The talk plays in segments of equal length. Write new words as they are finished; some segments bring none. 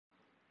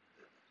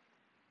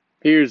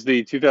Here's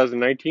the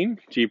 2019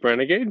 Jeep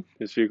Renegade.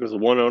 This vehicle is a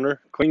one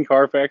owner, clean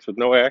Carfax with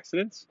no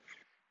accidents.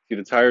 See,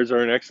 the tires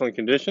are in excellent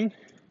condition.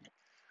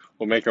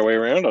 We'll make our way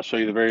around. I'll show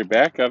you the very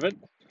back of it.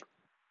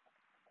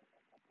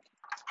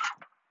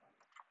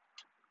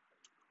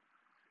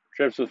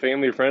 Trips with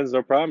family or friends,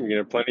 no problem.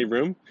 You're going to have plenty of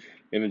room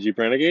in the Jeep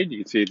Renegade.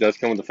 You can see it does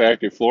come with the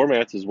factory floor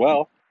mats as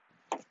well.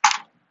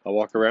 I'll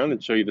walk around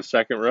and show you the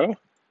second row.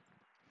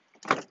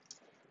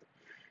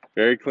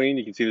 Very clean.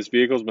 You can see this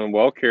vehicle has been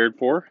well cared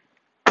for.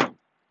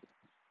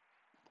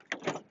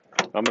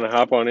 I'm going to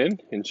hop on in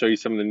and show you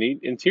some of the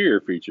neat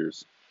interior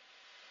features.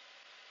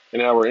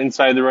 And now we're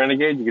inside the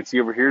Renegade. You can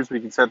see over here is where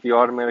you can set the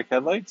automatic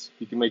headlights.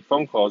 You can make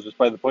phone calls just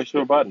by the push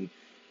of a button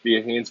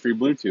via hands-free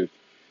Bluetooth.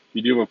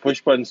 You do have a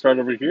push button start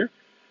over here.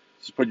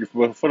 Just put your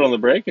foot on the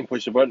brake and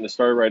push the button to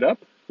start right up.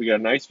 We got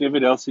a nice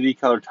vivid LCD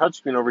color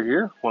touchscreen over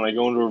here. When I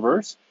go into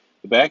reverse,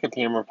 the backup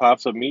camera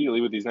pops up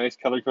immediately with these nice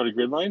color-coded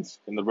grid lines,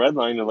 and the red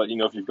line to let you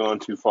know if you've gone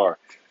too far.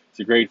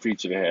 It's a great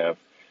feature to have.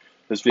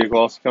 This vehicle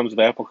also comes with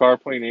Apple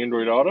CarPlay and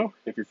Android Auto.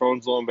 If your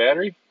phone's low on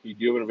battery, you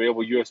do have an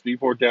available USB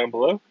port down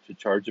below to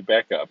charge it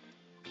back up.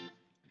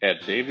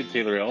 At David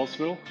Taylor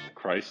Ellisville,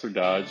 Chrysler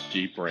Dodge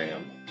Jeep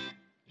Ram.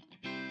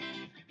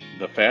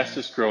 The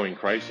fastest growing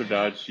Chrysler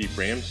Dodge Jeep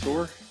Ram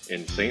store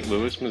in St.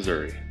 Louis,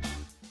 Missouri.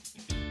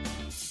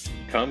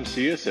 Come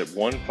see us at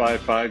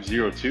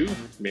 15502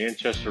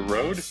 Manchester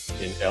Road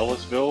in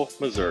Ellisville,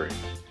 Missouri.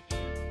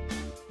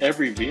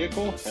 Every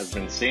vehicle has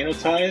been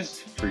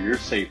sanitized for your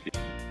safety.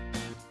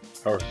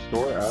 Our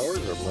store hours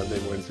are Monday,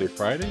 Wednesday,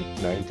 Friday,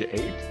 9 to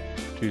 8,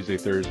 Tuesday,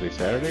 Thursday,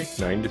 Saturday,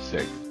 9 to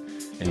 6.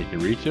 And you can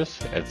reach us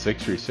at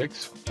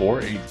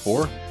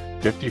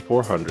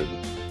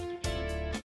 636-484-5400.